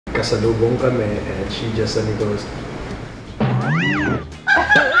nagkasalubong kami, and she just suddenly goes,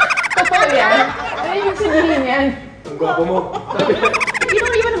 Totoo yan? Ano yung sabihin yan? ang gwapo mo. You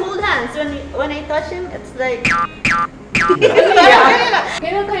don't even hold hands. When I touch him, it's like...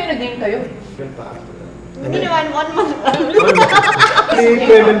 Kailan kayo naging kayo? Yun pa after that. Hindi naman, 1 month lang.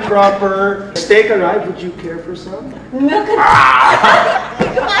 Prim and proper. Steak arrived, would you care for some?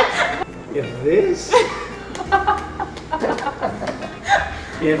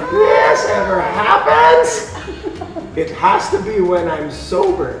 If this ever happens, it has to be when I'm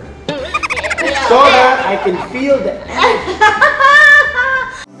sober. So that I can feel the energy.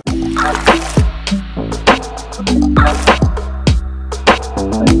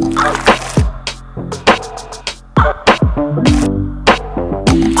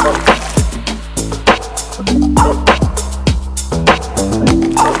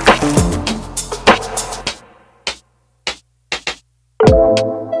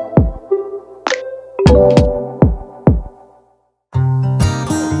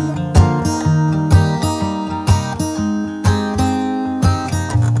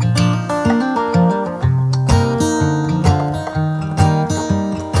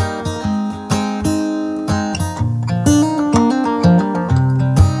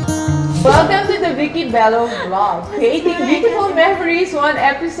 Welcome to the Vicki Belo-Kho vlog, creating beautiful memories one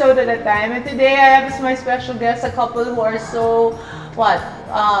episode at a time. And today I have as my special guest a couple who are so,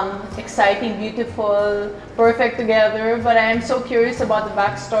 exciting, beautiful, perfect together. But I am so curious about the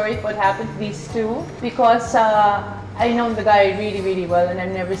backstory of what happened to these two, because I know the guy really, really well, and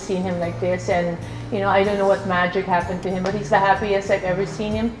I've never seen him like this. And you know, I don't know what magic happened to him, but he's the happiest I've ever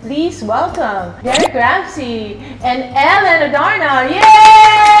seen him. Please welcome Ramsay and Adarna.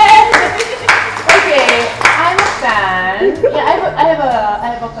 Yay! Okay, I'm a fan. Yeah, I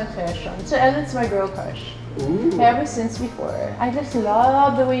have a confession. So Ellen's my girl crush. Ooh. Ever since before. I just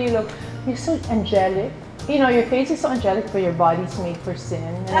love the way you look. You're so angelic. You know, your face is so angelic, but your body's made for sin.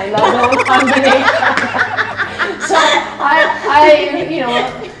 And I love the whole combination. So you know,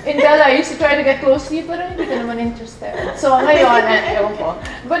 in Bella, I used to try to get close to you, pero hindi ka naman interested. So ngayon, ewan ko.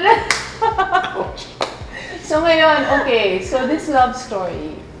 But so ngayon, okay, so this love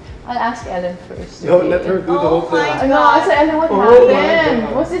story. I'll ask Ellen first. No, let her do the whole thing. No, so Ellen, what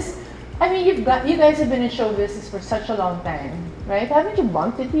happened? Was this? I mean, you guys have been in show business for such a long time, right? Haven't you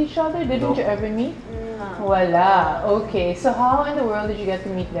bumped into each other? Didn't you ever meet? No. Voila. Okay, so how in the world did you get to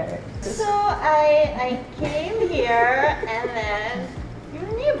meet Derek? So I came here and then we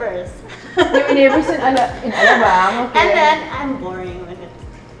were neighbors. You were neighbors in Alabang, okay. And then I'm boring when it's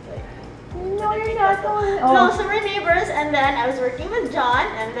like... No, you're not. No, so we're neighbors, and then I was working with John,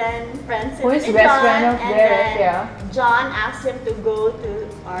 and then friends Who is with best John, friend of and Derek, then yeah. John asked him to go to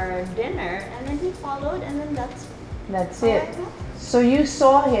our dinner, and then he followed, and then that's it. So you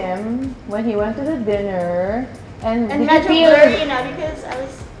saw him when he went to the dinner, and did you medyo feel... blurry na because I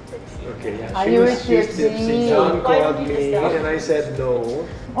was tipsy. Okay, yeah. Are She you was with just tipsy? tipsy. John Why called would you me, just tell? and I said no.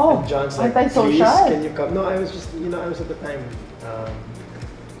 Oh, and John's like, antisocial. please, can you come? No, I was just, you know, I was at the time,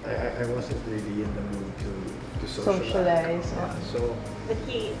 I wasn't really in the mood to socialize. Yeah, But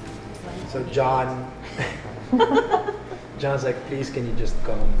he... so John's like, please, can you just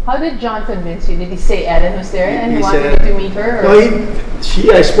come? How did John convince you? Did he say Ellen was there and He he wanted said- you to meet her? Or?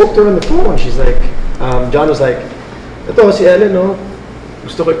 No, I spoke to her on the phone. She's like, John was like, ito si Ellen, no?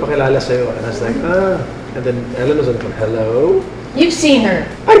 Gusto ko ipakilala sa'yo. And I was like, And then Ellen was on the phone, hello? You've seen her.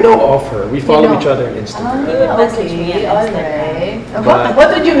 I know of her. We follow know. each other on Instagram. He would message me Okay, on alright. But-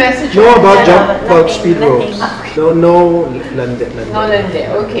 What did you message No, her? about Nothing, speed nothing. ropes. No, lande. No, lande.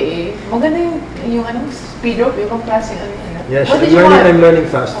 Okay. Maganda yung speed rope, yung klaseng ano yun. Yeah, What did you want? I'm learning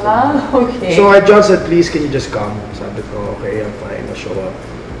fast. Okay. So John said, please, can you just come? Sabi ko, okay, I'm fine, I'll show up.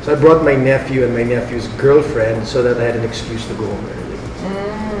 So I brought my nephew and my nephew's girlfriend so that I had an excuse to go home early.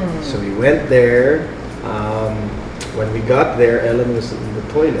 So we went there. When we got there, Ellen was in the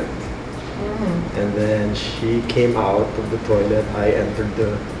toilet. And then she came out of the toilet. I entered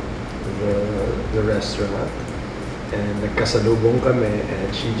the restaurant. And nagkasalubong kami, and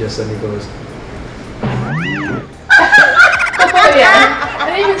she just suddenly goes, Totoo yan?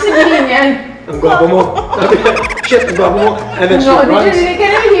 Ano yung sabihin yan? ang gwapo mo. Shit, ang gwapo mo. And then she runs. Can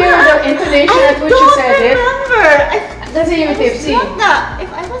I hear the intonation at which you said it? remember. Kasi you were tipsy.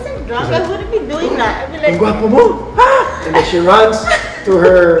 If I wasn't drunk, I wouldn't be doing that. I'd be like, Ang gwapo mo. And then she runs to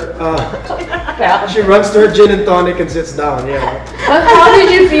her gin and tonic and sits down. Yeah. But how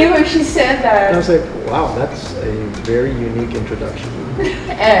did you feel when she said And I that? was like, wow, that's a very unique introduction.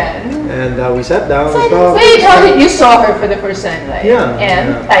 And we sat down. So we talked. so you told me you saw her for the first time, right? Yeah, And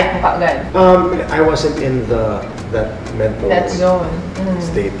yeah. type mo kaagad. I wasn't in that mental That's going.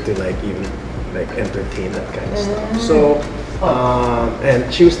 state to like even like entertain that kind of stuff. So,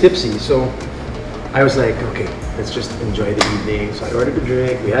 and she was tipsy, so I was like, okay, let's just enjoy the evening. So I ordered a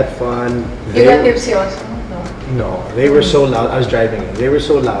drink. We had fun. You got tipsy also? No, they were so loud. I was driving in. They were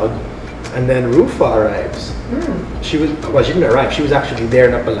so loud. And then Rufa arrives. She didn't arrive. She was actually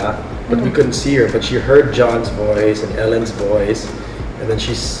there na pala, but we couldn't see her. But she heard John's voice and Ellen's voice, and then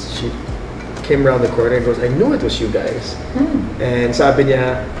she came around the corner and goes, "I knew it was you guys." And sabi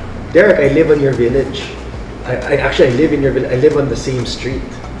niya, "Derek, I live on your village. I actually live in your village. I live on the same street."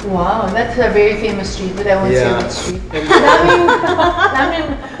 Wow, that's a very famous street, but I won't say what street.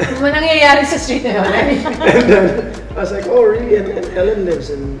 Daming nangyayari sa street na yun. And then I was like, "Oh, really?" And Ellen lives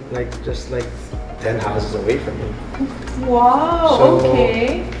in just 10 houses away from me. Wow, So,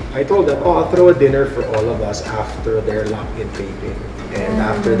 okay. I told them, "Oh, I'll throw a dinner for all of us after their lock-in taping." And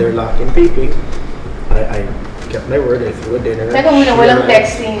after their lock-in taping, I kept my word. I threw a dinner. Teka muna, walang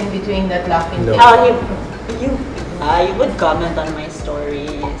texting in between that lock-in No. taping. You would comment on my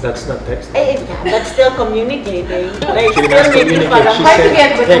stories. That's not texting. That's still communicating. Like, She still must making communicate. fun of She Hard to said get,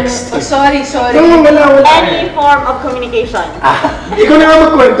 but text. sorry. No, wala. any form of communication. Ikaw na nga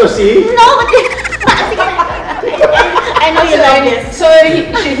magkwento, see? No, but I know you like this. So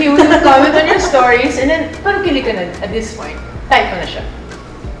he would comment on your stories and then parang kilig ka na at this point. Type mo na siya.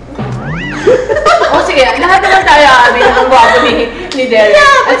 Sige, lahat naman tayo ang gwapo ni Derek.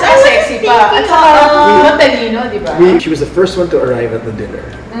 At saka sexy pa. At saka matalino, di ba? She was the first one to arrive at the dinner.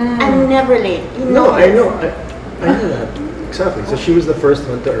 I'm never late. You No, know I know. I know that. Exactly. So she was the first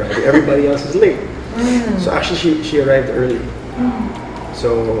one to arrive. Everybody else is late. So actually she arrived early.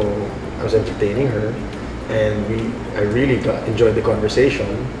 So I was entertaining her, and I really enjoyed the conversation.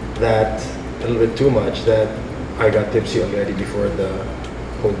 That a little bit too much that I got tipsy already before the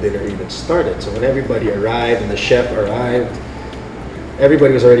whole dinner even started. So when everybody arrived and the chef arrived,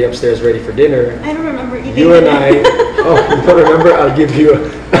 everybody was already upstairs ready for dinner. I don't remember eating. You and I, you don't remember? I'll give you,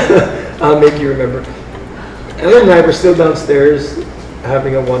 I'll make you remember. Ellen and I were still downstairs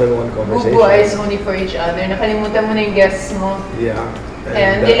having a one-on-one conversation. Who eyes only for each other. Nakalimutan mo na yung guests mo. Yeah.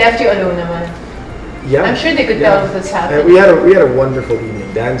 And they left you alone naman. Yeah. I'm sure they could tell what's happening. And we had a wonderful evening,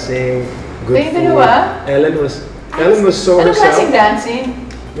 dancing, good Kayong food. dalawa? Ellen was so Ano herself. klaseng dancing?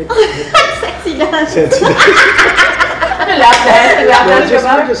 Sexy dance. Sexy dance. Ano lap dance? Lap No, dance ka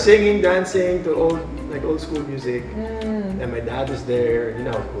ba? we're just singing, dancing to old school music. And my dad was there. You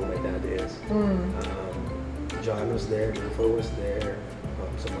know how cool my dad is. John was there. Kho was there.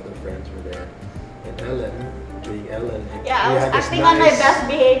 Some other friends were there. And Ellen, being Ellen. Yeah, I we was had this acting on my nice- best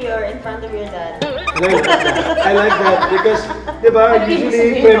behavior in front of your dad. And I like that because, diba, Ano ibig usually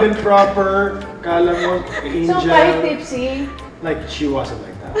sabihin prim mo? and proper, kala mo, So, angel. kahit tipsy. Like, she wasn't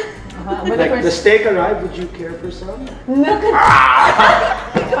like that. But Like, the steak arrived, would you care for some?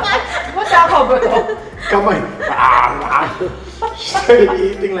 Matakaw ba to? Come on. She started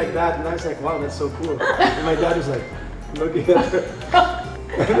eating like that, and I was like, wow, that's so cool. And my dad was like, looking at her.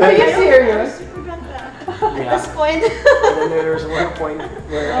 Are you serious? At this point. And then there was one point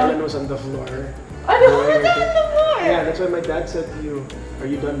where Ellen was on the floor. Ano? doing her on the floor? Yeah, that's why my dad said to you, are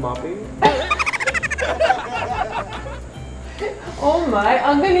you done mopping? Oh my,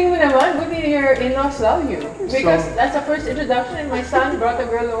 ang galing mo naman. Buti your in-laws love you. Because So- that's the first introduction and my son brought a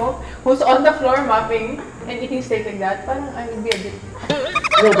girl home who's on the floor mopping and eating steak like that. Parang I would be a bit...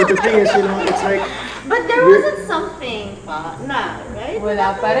 No, but the thing is, it's like, But there wasn't something pa na, right?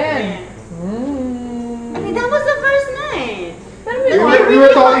 Wala pa rin. I mean, that was the first night. Pero we may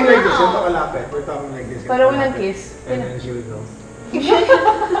were talking like this, ganito kalapit. We're talking like this. Parang ganito walang kalapit. kiss. And then she would go.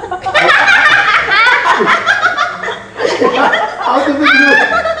 Out of the blue,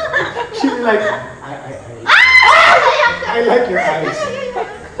 she'd be like, I like your eyes.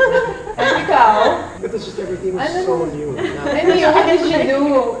 And ikaw? But it's just everything was Ano? so new. And you, what did you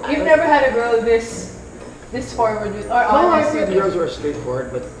do? You've never had a girl this forward with, or No, I honest think with the you. girls were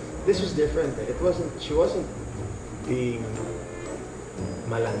straightforward, but this was different. She wasn't being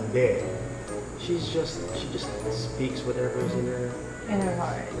malande. She just speaks whatever is in her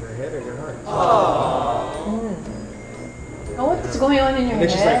heart. head or in her heart. Oh, what's going on in your And then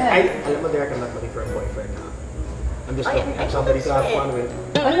she's like, head? alam mo, Derek, I'm not looking for a boyfriend now. I'm just looking for somebody to have fun with.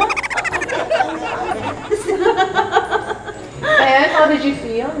 Ano? And how did you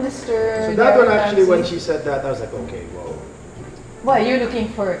feel, Mr. So that one Derek actually, when Ramsay? she said that, I was like, okay, whoa. Why, you're looking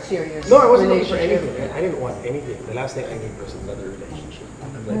for a serious No, I wasn't looking for relationship? anything. I didn't want anything. The last thing I need was another relationship.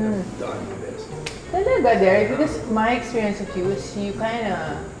 I'm like, I'm done with this. Talaga, Derek, because my experience with you is you kind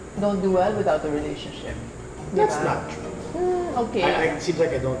of don't do well without a relationship. That's Diba? not true. Okay. It seems like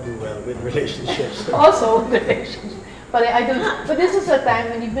I don't do well with relationships. Also, relationship. But I don't. But this is a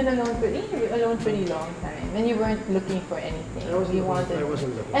time when you've been alone for pretty long time, and you weren't looking for anything. I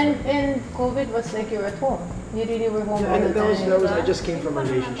wasn't looking. And COVID was like you're at home. You really were home all the time. That was I just came from a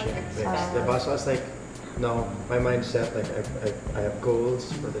relationship. The boss was like, no, my mindset, like I have goals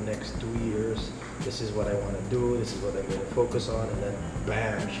for the next 2 years. This is what I want to do. This is what I'm going to focus on, and then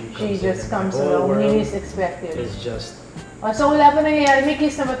bam, she just comes along. Least expected. It's just. So wala pa nangyayari. May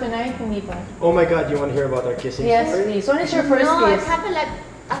kiss na ba tonight? Hindi pa. Oh my God, you want to hear about our kissing story? Yes, please. When is your first kiss? No, it happened like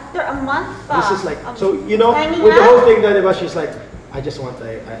after a month pa. This is like, so you know, with the whole thing that she's like, I just want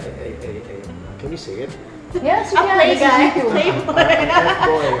a can we say it? Yes, you can. Play guy, F-boy.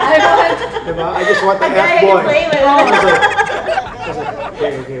 I just want an F-boy. Play with. I was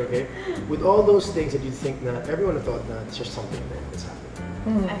like, okay. With all those things that you think that everyone thought that it's just something that's happening.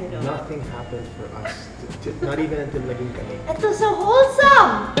 Nothing happened for us. Not even until naging kami. It was so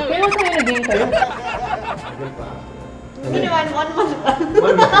wholesome! Kailan kayo naging kayo? Tagal pa. Hindi naman, 1 month.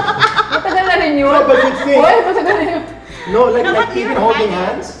 Matagal na rin yun. No, but you think. Oy, matagal na yun. No, like even holding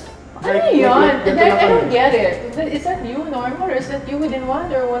hands. Ano yun? I don't get it. Is that you normal or is that you didn't want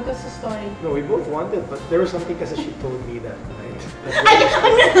or what was the story? No, we both wanted, but there was something because she told me that night.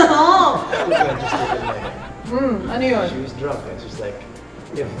 No! Ano yun? She was drunk and she's like,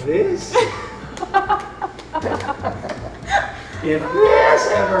 if this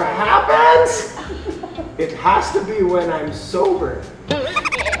ever happens, it has to be when I'm sober.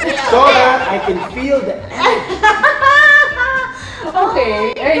 So that I can feel the energy.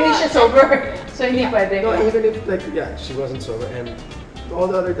 Okay, hindi siya sober. So hindi pwede. No, even if she wasn't sober, and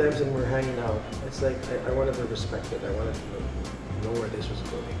all the other times when we're hanging out, it's like I wanted to respect it. I wanted to know where this was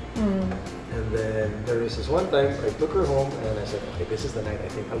going. And then there was this one time I took her home and I said, okay, this is the night I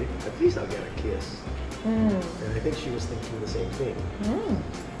think at least I'll get a kiss. And I think she was thinking the same thing.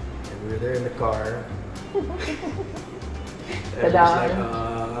 And we were there in the car. And I was like,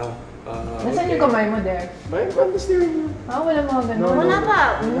 Nasaan yung kamay mo there? Mine on the steering wheel. Wala mga ganun. No, Wala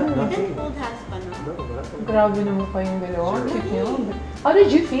pa. Nothing. Didn't hold hands pa, no? No, wala pa. Grabe naman kayong dalawa. Cute niyo. How did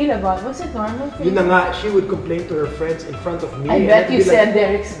you feel about it? Was it normal for you? Yun na nga, she would complain to her friends in front of me. I bet you said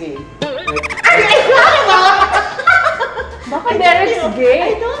Derek's gay. Baka Derek's gay?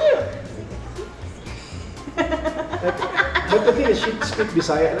 I told you. But the thing is, she'd speak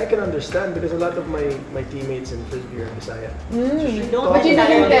Bisaya, and I can understand because a lot of my teammates in Frisbee are Bisaya. But you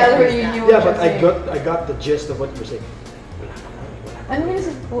didn't tell her you knew. Yeah, but I got the gist of what you were saying. Anong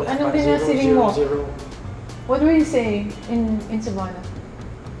dinasiling mo? What were you saying in Savannah?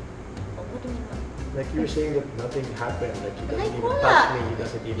 Like you were saying that nothing happened, like he doesn't even wala. touch me, he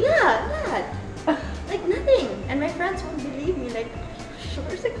doesn't even... Yeah, that. Like nothing. And my friends won't believe me, like, sure,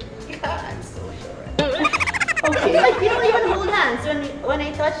 like, yeah, I'm so sure. Okay. Like, you don't even hold hands. When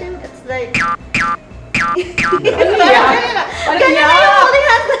I touch him, it's like... Yeah.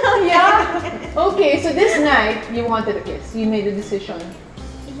 Okay, so this night, you wanted a kiss. You made a decision.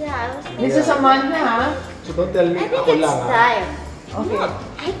 Yeah, I was like... This is a month na, ha? So don't tell me I think ako it's lang, ha? time. Okay. No,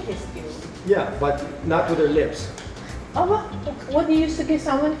 I kissed you. Yeah, but not with her lips. What do you use to kiss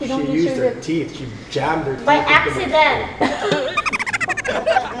someone if you don't She use used your her lips? teeth. She jammed her teeth. By into my accident.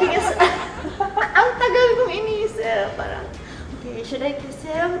 Because ang tagal kong iniisip. Parang, okay, should I kiss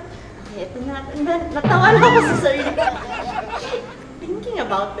him? Okay, ito na. And then, natawa na ako sa sarili ko. Thinking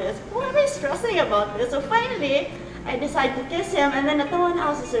about this. Why am I stressing about this? So finally, I decided to kiss him and then natawa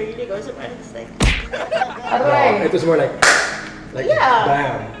na ako sa sarili ko. So parang it's like... Aray. It was more like Yeah.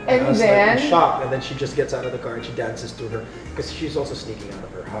 bam. And I was then? like in shock, and then she just gets out of the car and she dances to her because she's also sneaking out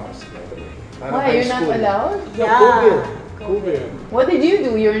of her house. By the way. Why? You're not allowed? No, Yeah. COVID. What did you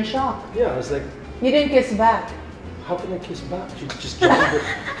do? You're in shock. Yeah, I was like, You didn't kiss back. how can I kiss back? She just jammed her,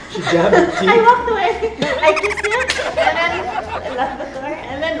 she jammed her teeth. I walked away. I kissed him and then I left the car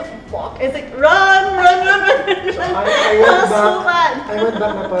and then walk. It's like run. So I went That was back. so bad. I went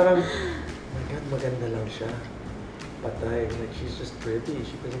back na parang, oh my God, maganda lang siya. Patay. Like, she's just pretty.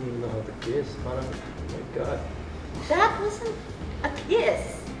 She doesn't even know how to kiss. Parang, oh my God. That wasn't a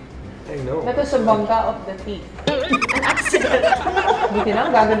kiss. I know. That was a bangga of the teeth. An accident. Buti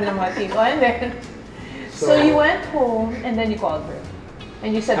lang, gaganda ng mga teeth. And then, so you went home and then you called her.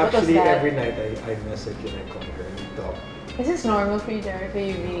 And you said, what was Actually, that? every night I message and I call her and we talk. Is this normal for you, Derek? Are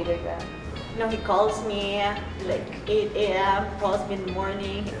you really like that? No, he calls me like 8 a.m. He calls me in the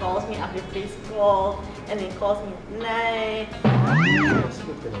morning. He calls me after 3 school. And then he calls me at night.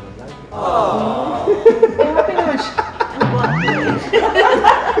 Sagot ka naman lagi. Kaya happy naman siya. Ang guwapo.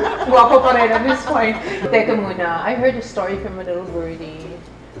 Guwapo pa rin at this point. Teka muna, I heard a story from a little birdie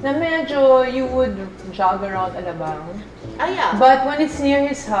na medyo you would jog around Alabang. Oh yeah. But when it's near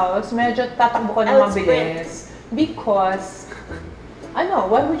his house, medyo tatakbo ka ng I would mabilis Because, I know,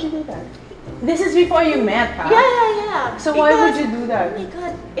 why would you do that? This is before you met, huh? Yeah. So why would you do that? Oh my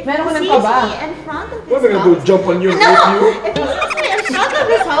God, if Meron ka he ng sees kaba. me in front of his What are we house... gonna do? Jump on you and rape you? If he sees me in front of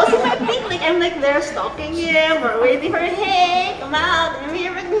his house, he might think like I'm like there stalking him or waiting for him. Hey, come out. And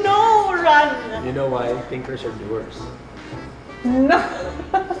we're like, no, run. You know why? Thinkers are doers. No.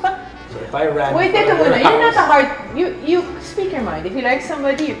 So if I ran Wait, for teka her muna. You're not house- a hard... You speak your mind. If you like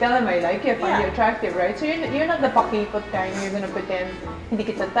somebody, you tell them I like you, I find you Yeah. attractive, right? So you're not the pakipot kind. You're gonna pretend hindi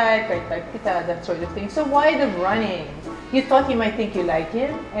kita type, kahit type kita, that sort of thing. So why the running? You thought he might think you like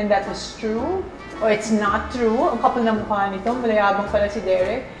him, and that was true? Or it's not true? Ang kapal ng mukha nito, malayabang pala si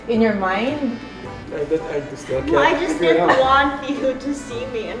Derek. In your mind? I still can't No, I just figure it didn't out. want you to see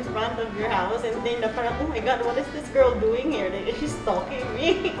me in front of your house and think that parang, oh my God, what is this girl doing here? Like, she's stalking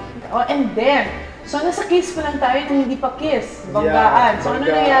me. Oh, and then, so nasa kiss pa lang tayo na hindi pa kiss. Banggaan. So ano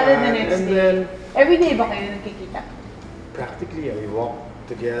nangyari the next and day? then Every day ba kayo nagkikita? practically, yeah, we walked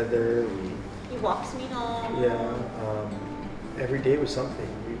together. He walks me home. Every day was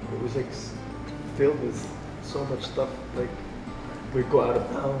something. It was like filled with so much stuff. Like we'd go out of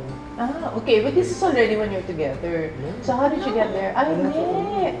town. Ah, okay. But this is already when you're together. No. So how did you get there? Ay, Wala pa.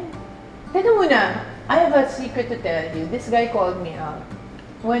 hindi. Teka muna. I have a secret to tell you. This guy called me out.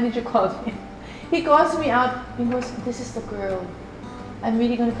 When did you call me? He calls me out. He goes, this is the girl. I'm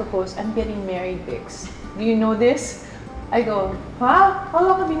really gonna propose. I'm getting married, Vix. Do you know this? I go, huh? How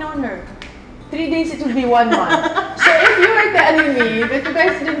long have you known her? 3 days, it will be 1 month. So if you were telling me that you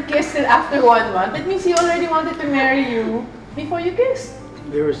guys didn't kiss till after 1 month, that means he already wanted to marry you before you kissed.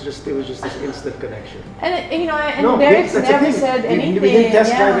 It was just this instant connection. And you know, and No, Derek's that's the never thing. said anything. We didn't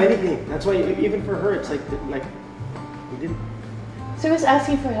test drive yeah. anything. That's why even for her, it's like we didn't. So he was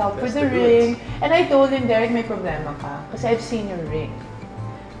asking for help with That's the the ring. And I told him, Derek, may problema ka. Because I've seen your ring.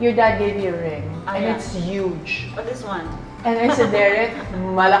 Your dad gave you a ring. Ah, And yeah. it's huge. But this one. And I said, Derek,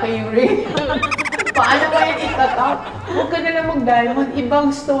 malaki yung ring. Paano mo yan itatap? Huwag ka na lang mag-diamond.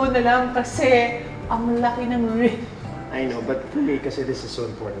 Ibang stone na lang kasi ang laki ng ring. I know, but for me, because this is so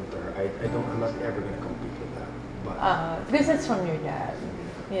important to her, I'm not ever gonna compete with that. But Because it's from your dad.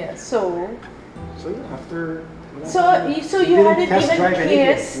 Yeah, so yeah, after. So you didn't hadn't test even drive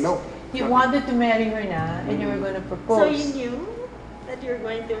anything. kissed. No. You nothing. wanted to marry her na, and you were going to propose. So you knew that you were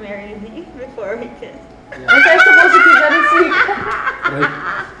going to marry me before we kissed? And so I supposed to keep that a secret. Right.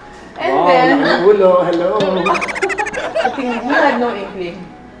 And Wow, then, hello. I think you had no inkling.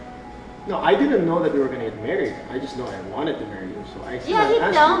 No, I didn't know that we were gonna get married. I just know I wanted to marry you, so I. Yeah, he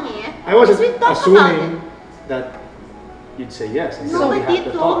asked told you. me. I wasn't Because we talked assuming about that you'd say yes. No, we but had you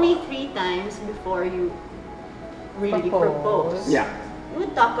to told talk. me 3 times before you really Propose. proposed. Yeah. We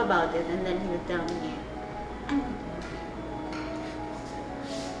would talk about it and then he would tell me,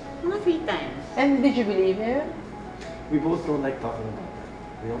 mga 3 times. And did you believe him? We both don't like talking about that.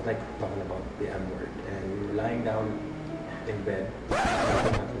 We don't like talking about the M word, and we were lying down in bed.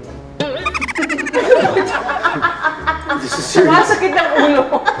 This is serious. Masakit ng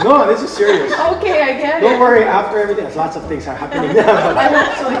ulo. No, this is serious. Okay, I get it. Don't worry. After everything, lots of things are happening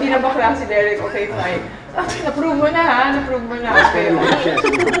now. So hindi na bakla si Derek. Okay, fine. Na-prove mo na ha? Na-prove mo na. Okay.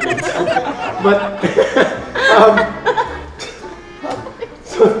 But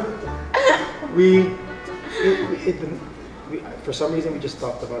so we for some reason we just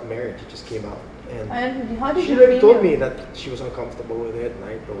talked about marriage. It just came out, and And how did she you already feel? told me that she was uncomfortable with it, and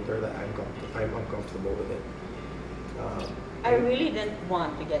I told her that I'm uncomfortable with it. I really didn't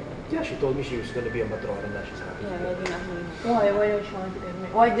want to get married. Yeah, she told me she was going to be a matrona and that she's happy. Yeah, I did not mean it. Why did she want to get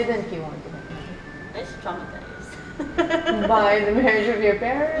married? Why didn't he want to get married? I was traumatized. By the marriage of your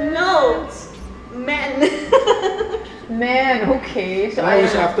parents? No! Men! Man, okay. So I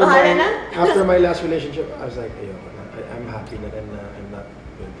was after Adarna? after my last relationship, I was like, I'm happy that I'm not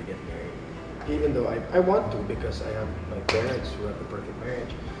going to get married. Even though I want to because I have my parents who have the perfect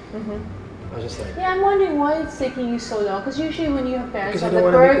marriage. I was just like, yeah, I'm wondering why it's taking you so long. Because usually when you have parents because I have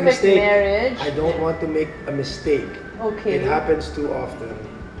don't the want to make a perfect mistake. marriage. I don't want to make a mistake. Okay. It happens too often.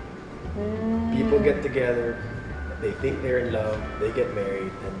 People get together, they think they're in love, they get married,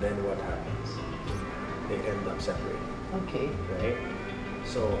 and then what happens? They end up separating. Okay. Right?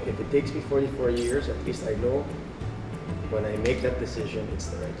 So if it takes me 44 years, at least I know when I make that decision, it's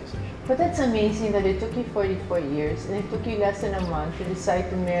the right decision. But that's amazing that it took you 44 years and it took you less than a month to decide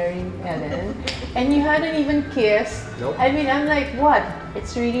to marry Ellen. And you hadn't even kissed. Nope. I mean, I'm like, what?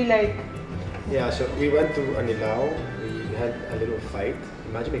 It's really like... Yeah, so we went to Anilao. We had a little fight.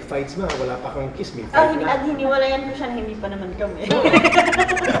 Imagine, may fights na. Wala pa kang kiss, may Ah, fight na. at hiniwalayan ko siya na hindi pa naman kami.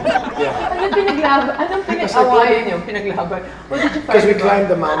 Yeah. Anong pinaglaban? Anong pinag-awayan niyo? Pinaglaban? What did you fight Because we about? climbed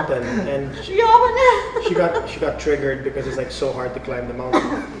the mountain and Ayoko na! she got triggered because it's like so hard to climb the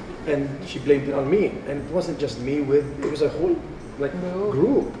mountain. And she blamed it on me. And it wasn't just me it was a whole like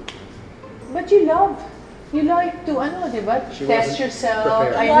group. But you like to, diba? She Test wasn't yourself.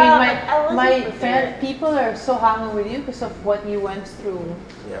 prepared. I Yeah, mean, but I wasn't my prepared. people are so hanging with you because of what you went through.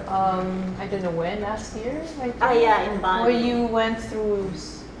 Yeah. I don't know when, last year, I think. Ah, yeah, in Bali. Where you went through,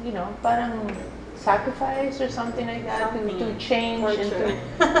 parang sacrifice or something like that to change Torture. into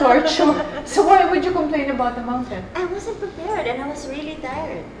torture. So why would you complain about the mountain? I wasn't prepared and I was really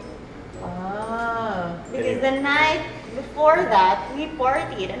tired. Ah. Because the night before that, we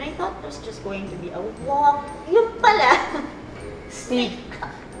partied and I thought it was just going to be a walk. Yung pala! Steep.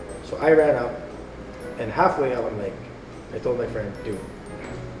 So I ran up, and halfway up, I told my friend, dude,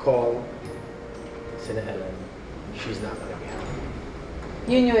 call Sina Ellen. She's not gonna be happy.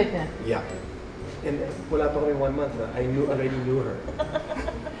 You knew it na. Yeah. And wala pa kami 1 month na. I already knew her.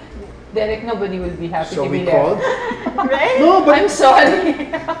 Derek, nobody will be happy So to we be called. there. Right? No, but I'm sorry.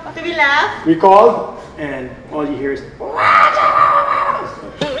 To be laughed? we called, and all you hear is,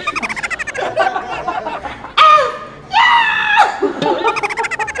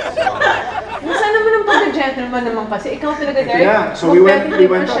 Saan naman ang pagka-gentleman naman kasi? Ikaw talaga, Derek. yeah. So we went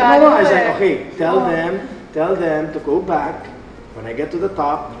masyado no, I was eh. like, okay, tell them to go back. When I get to the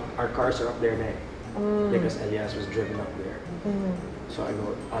top, our cars are up there now. Because Elias was driven up there. So I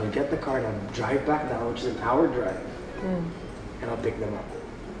go, I'll get the car and I'll drive back down, which is an hour drive. And I'll pick them up.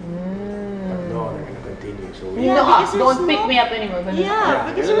 But no, they're gonna continue. So we, Yeah, because don't there's pick no- me up anymore. Ganun. Yeah,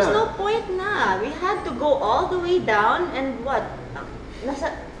 because ganun there's na. no point na. We had to go all the way down and what? Nasa...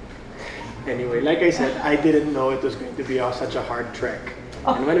 anyway, like I said, I didn't know it was going to be such a hard trek.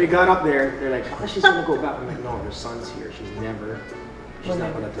 And when we got up there, they're like, oh, she's gonna go back. I'm like, no, her son's here. She's not gonna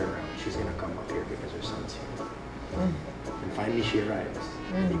turn around. She's gonna come up here because her son's here. And finally she arrives.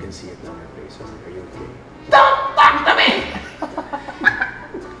 And you can see it on her face. I was like, are you okay? Don't talk to me!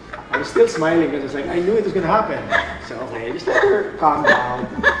 I was still smiling because I was like, I knew it was gonna happen. So okay, just let her calm down.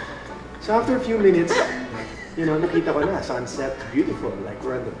 So after a few minutes, nakita ko na, sunset, beautiful. Like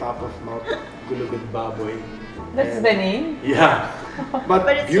we're at the top of Mount Gulugud Baboy. That's the name? Yeah. But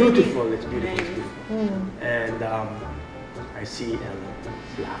But it's beautiful. really It's beautiful. It's nice. beautiful. And I see Ellen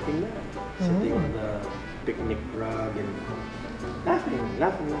laughing na, sitting on the picnic rug and laughing. So I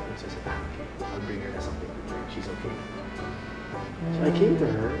said, okay, I'll bring her something to drink. She's okay. So I came to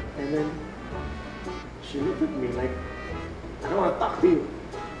her and then she looked at me like, I don't want to talk to you.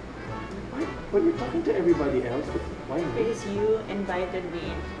 Why? But you're talking to everybody else. But why me? Because you invited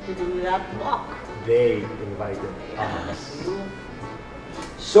me to do that walk. They invited us.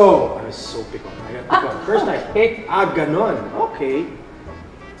 So, I was so picked up. I got picked up. First time, ganon. Okay.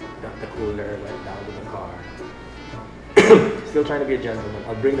 Got the cooler, went down to the car. Still trying to be a gentleman.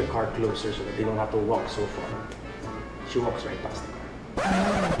 I'll bring the car closer so that they don't have to walk so far. She walks right past the car. So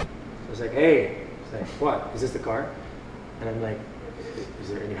I was like, hey. She's like, what? Is this the car? And I'm like, is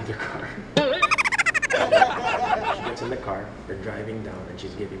there any other car? She gets in the car, we're driving down, and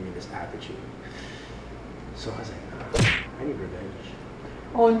she's giving me this attitude. So I was like, I need revenge.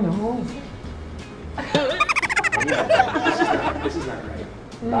 Oh no. I need revenge. This is not right.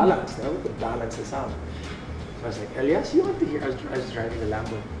 Balance. Now we could balance this out. So I was like, Elias, you want to hear, I was driving the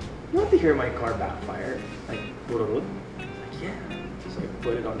Lambo. You want to hear my car backfire? Like, puro road? Like, yeah. So I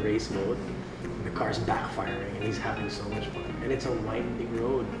put it on race mode. And the car's backfiring, and he's having so much fun. And it's a winding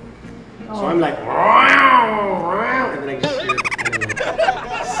road. So I'm like, and then I just hear,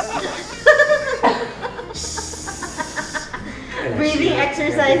 and Breathing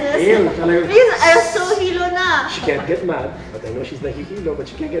exercises. Because Because I was so hilo na. she can't get mad, but I know she's nahihilo, but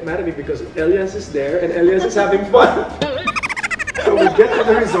she can't get mad at me because Elias is there and Elias is having fun. So we get to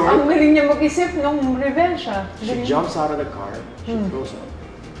the Ang resort. galing niya mag-isip nung revenge ah. She jumps out of the car, she throws up.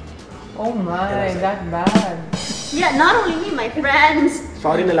 Oh my, that bad. Yeah, not only me, my friends.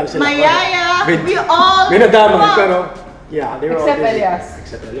 Sorry na lang sila. My yaya, May- we all. May nadamay, pero yeah, they were all Except busy. Elias.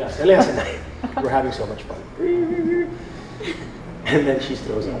 Except Elias. Elias and I were having so much fun. And then she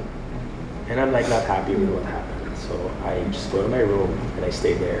throws up. And I'm like not happy with what happened. So I just go to my room and I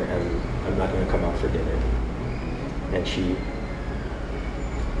stay there and I'm not gonna come out for dinner. And she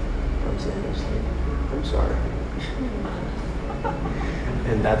comes in and is like, I'm sorry.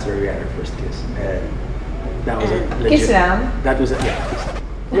 And that's where we had our first kiss. And that was a legit. Kiss lang? That was a, yeah, kiss.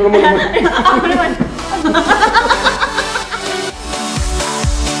 No, no, no, no.